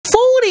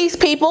these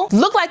people.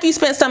 Look like you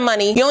spent some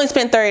money. You only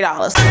spent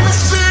 $30.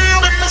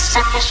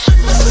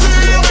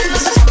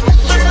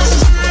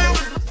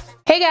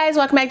 Hey guys,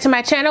 welcome back to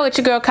my channel. It's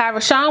your girl KIE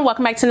RASHON.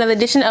 Welcome back to another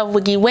edition of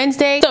Wiggy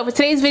Wednesday. So for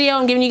today's video,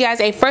 I'm giving you guys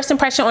a first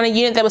impression on a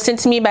unit that was sent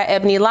to me by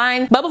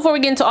Ebonyline. But before we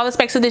get into all the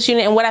specs of this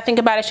unit and what I think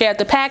about it straight out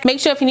the pack, make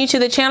sure if you're new to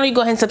the channel, you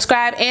go ahead and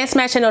subscribe and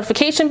smash that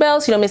notification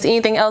bell so you don't miss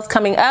anything else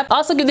coming up.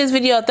 Also give this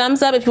video a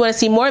thumbs up if you want to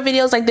see more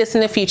videos like this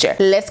in the future.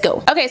 Let's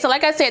go. Okay, so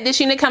like I said,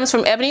 this unit comes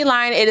from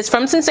Ebonyline. It is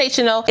from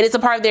Sensational. It is a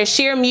part of their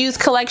Sheer Muse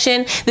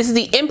collection. This is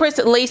the Empress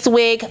Lace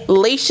Wig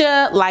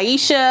Laisha,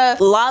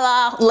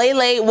 Lala,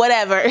 Lele,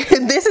 whatever.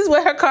 This is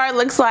what her card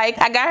looks like.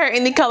 I got her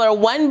in the color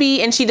 1B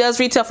and she does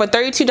retail for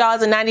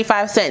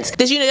 $32.95.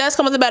 This unit does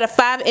come with about a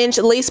 5-inch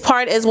lace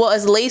part as well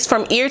as lace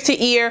from ear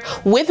to ear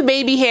with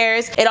baby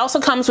hairs. It also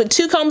comes with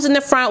 2 combs in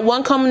the front,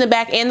 1 comb in the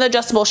back, and the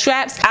adjustable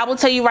straps. I will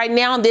tell you right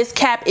now, this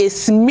cap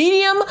is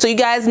medium, so you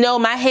guys know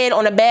my head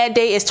on a bad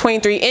day is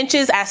 23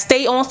 inches. I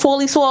stay on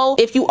swoley swole.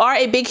 If you are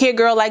a big hair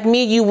girl like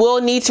me, you will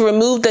need to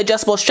remove the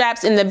adjustable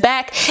straps in the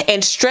back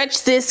and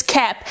stretch this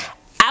cap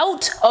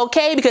out,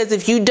 okay? Because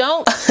if you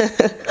don't,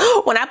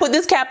 when I put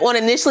this cap on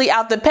initially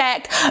out the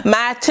pack,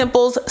 my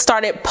temples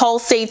started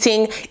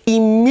pulsating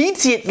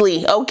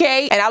immediately,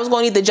 okay? And I was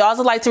going to need the jaws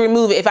of light to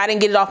remove it if I didn't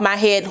get it off my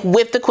head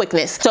with the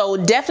quickness. So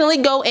definitely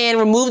go in,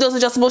 remove those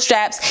adjustable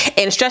straps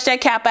and stretch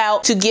that cap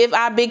out to give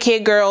our big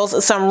head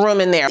girls some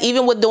room in there.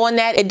 Even with doing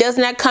that, it does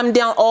not come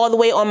down all the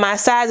way on my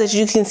sides, as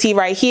you can see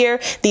right here.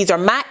 These are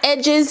my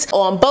edges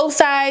on both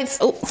sides.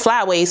 Oh,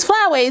 flyaways.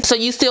 So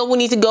you still will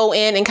need to go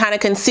in and kind of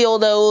conceal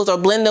those or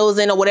blend those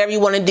in or whatever you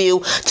want to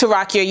do to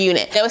rock your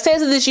unit. Now it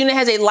says that this unit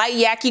has a light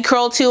yaki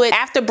curl to it.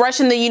 After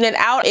brushing the unit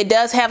out, it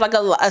does have like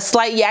a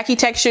slight yaki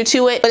texture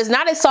to it, but it's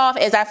not as soft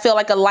as I feel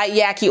like a light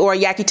yaki or a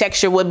yaki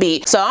texture would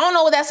be. So I don't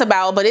know what that's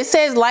about, but it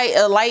says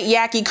a light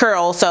yaki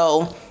curl,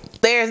 so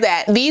there's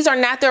that. These are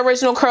not the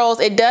original curls.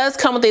 It does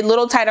come with a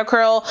little tighter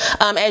curl,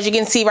 as you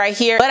can see right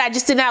here, but I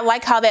just did not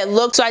like how that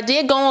looked. So I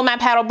did go on my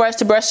paddle brush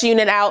to brush the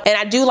unit out, and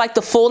I do like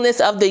the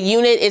fullness of the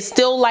unit. It's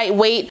still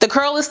lightweight. The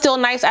curl is still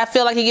nice. I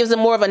feel like it gives it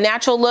more of a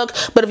natural look,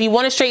 but if you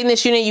want to straighten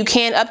this unit, you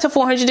can up to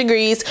 400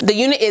 degrees. The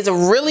unit is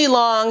really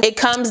long. It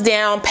comes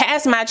down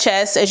past my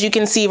chest, as you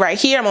can see right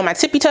here. I'm on my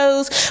tippy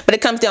toes, but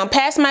it comes down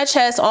past my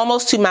chest,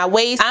 almost to my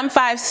waist. I'm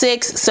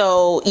 5'6",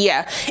 so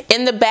yeah.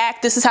 In the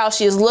back, this is how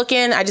she is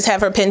looking. I just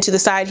have her pinned to the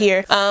side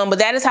here, but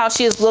that is how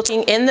she is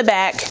looking in the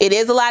back. It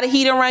is a lot of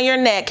heat around your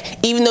neck,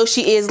 even though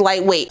she is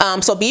lightweight,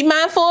 so be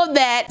mindful of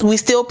that. We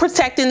still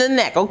protecting the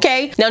neck,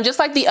 okay? Now, just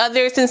like the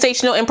other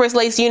Sensational Empress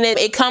Lace unit,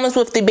 it comes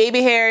with the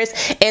baby hairs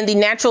and the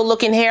natural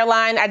looking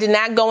hairline. I did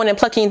not go in and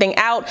pluck anything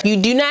out. You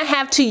do not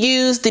have to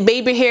use the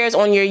baby hairs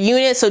on your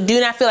unit, so do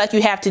not feel like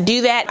you have to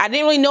do that. I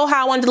didn't really know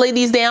how I wanted to lay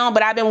these down,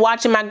 but I've been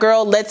watching my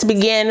girl Let's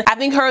Begin. I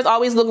think hers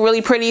always look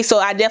really pretty, so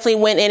I definitely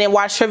went in and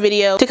watched her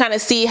video to kind of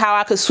see how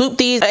I could swoop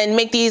these and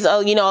make these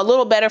you know, a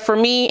little better for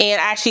me, and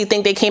I actually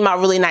think they came out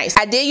really nice.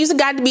 I did use a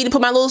guide to be to put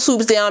my little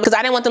swoops down because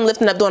I didn't want them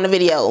lifting up during the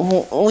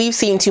video. We've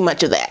seen too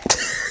much of that.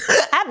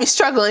 I'd be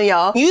struggling,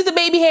 y'all. Use the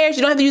baby hairs.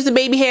 You don't have to use the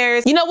baby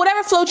hairs. You know,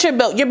 whatever floats your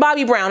boat. You're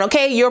Bobby Brown,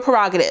 okay? Your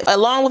prerogative.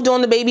 Along with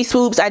doing the baby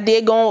swoops, I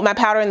did go in with my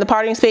powder in the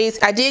parting space.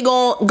 I did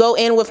go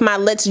in with my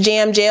Let's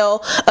Jam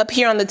gel up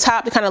here on the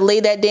top to kind of lay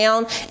that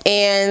down,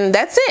 and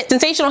that's it.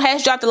 Sensational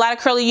has dropped a lot of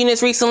curly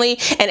units recently,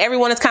 and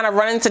everyone is kind of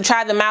running to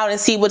try them out and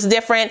see what's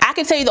different. I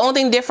can tell you the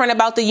only thing different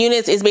about the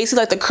units is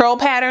basically like the curl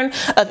pattern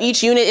of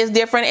each unit is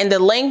different, and the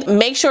length.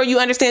 Make sure you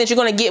understand that you're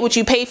going to get what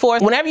you pay for.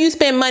 Whenever you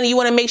spend money, you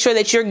want to make sure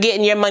that you're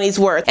getting your money's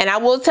worth, and I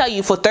will tell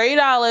you, for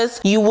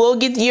 $30, you will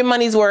get your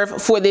money's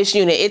worth for this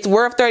unit. It's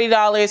worth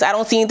 $30. I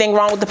don't see anything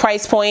wrong with the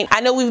price point.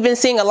 I know we've been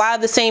seeing a lot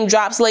of the same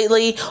drops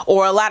lately,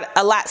 or a lot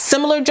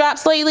similar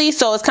drops lately,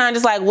 so it's kind of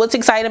just like, what's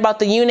exciting about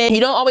the unit? You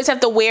don't always have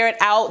to wear it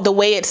out the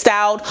way it's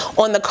styled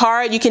on the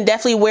card. You can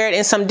definitely wear it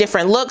in some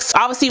different looks.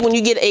 Obviously, when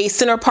you get a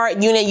center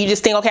part unit, you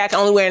just think, okay, I can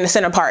only wear it in the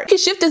center part. You can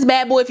shift this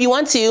bad boy if you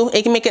want to.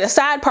 It can make it a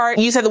side part.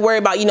 You just have to worry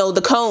about, you know,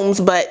 the combs,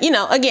 but you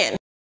know, again.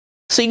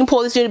 So you can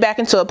pull this unit back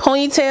into a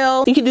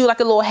ponytail. You can do like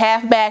a little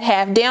half back,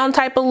 half down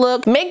type of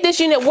look. Make this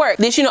unit work.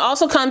 This unit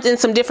also comes in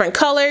some different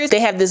colors. They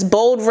have this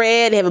bold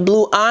red, they have a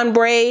blue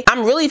ombre.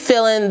 I'm really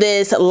feeling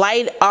this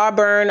light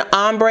auburn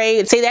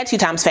ombre. Say that 2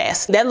 times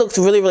fast. That looks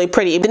really, really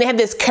pretty. Then they have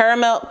this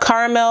caramel,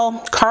 good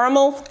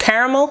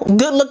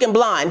looking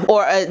blonde,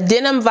 or a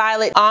denim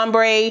violet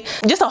ombre.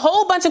 Just a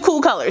whole bunch of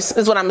cool colors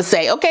is what I'm gonna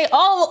say. Okay,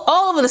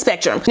 all over the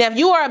spectrum. Now, if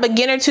you are a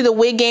beginner to the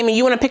wig game and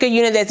you wanna pick a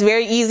unit that's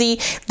very easy,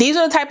 these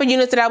are the type of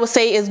units that I would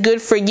say is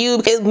good for you.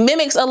 It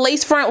mimics a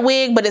lace front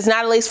wig, but it's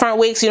not a lace front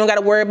wig, so you don't got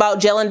to worry about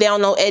gelling down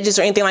no edges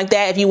or anything like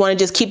that if you want to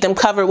just keep them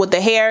covered with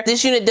the hair.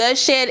 This unit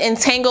does shed and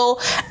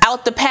tangle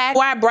out the pack.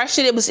 Before I brushed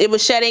it, it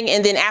was shedding,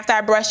 and then after I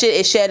brushed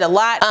it shed a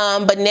lot,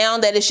 but now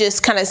that it's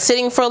just kind of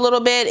sitting for a little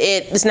bit,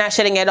 it's not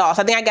shedding at all.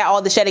 So I think I got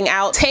all the shedding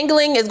out.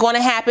 Tangling is going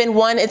to happen.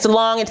 One, it's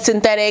long, it's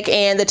synthetic,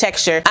 and the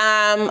texture.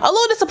 I'm a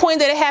little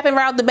disappointed that it happened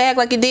right out the bag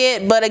like it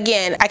did, but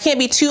again, I can't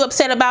be too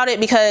upset about it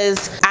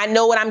because I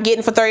know what I'm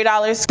getting for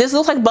 $30. This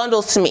looks like bundles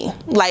to me,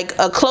 like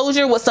a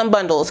closure with some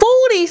bundles.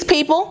 Fool these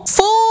people.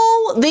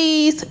 Fool Do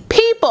these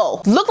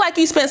people look like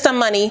you spent some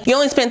money? You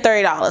only spent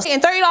 $30.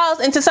 And $30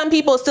 and to some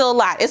people is still a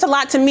lot. It's a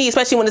lot to me,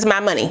 especially when it's my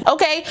money.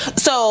 Okay,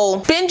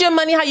 so spend your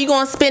money how you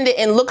gonna spend it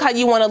and look how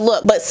you want to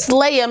look, but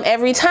slay them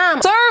every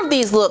time. Serve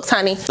these looks,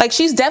 honey. Like,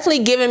 she's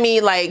definitely giving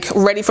me like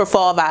ready for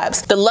fall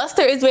vibes. The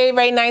luster is very,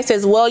 very nice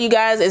as well, you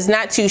guys. It's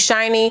not too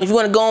shiny. If you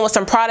want to go in with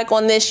some product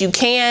on this, you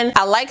can.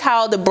 I like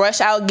how the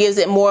brush out gives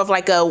it more of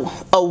like a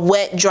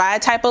wet, dry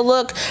type of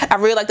look. I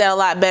really like that a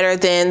lot better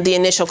than the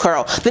initial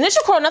curl. The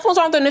initial curl, nothing was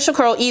wrong with the initial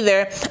curl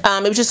either.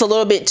 It was just a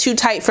little bit too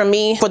tight for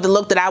me for the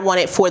look that I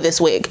wanted for this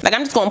wig. Like,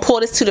 I'm just gonna pull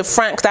this to the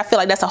front because I feel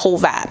like that's a whole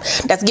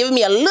vibe. That's giving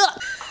me a look.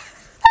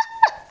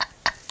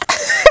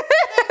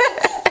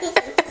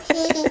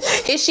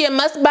 Is she a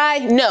must buy?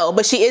 No,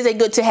 but she is a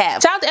good to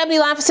have. Shout out to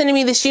Ebonyline for sending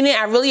me this unit.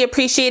 I really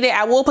appreciate it.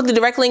 I will put the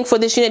direct link for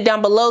this unit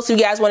down below, so if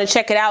you guys want to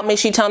check it out, make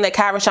sure you tell them that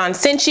KIE RASHON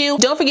sent you.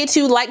 Don't forget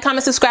to like,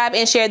 comment, subscribe,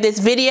 and share this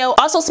video.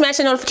 Also smash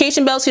the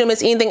notification bell so you don't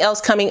miss anything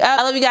else coming up.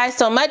 I love you guys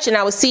so much, and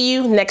I will see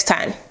you next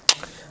time.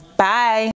 Bye.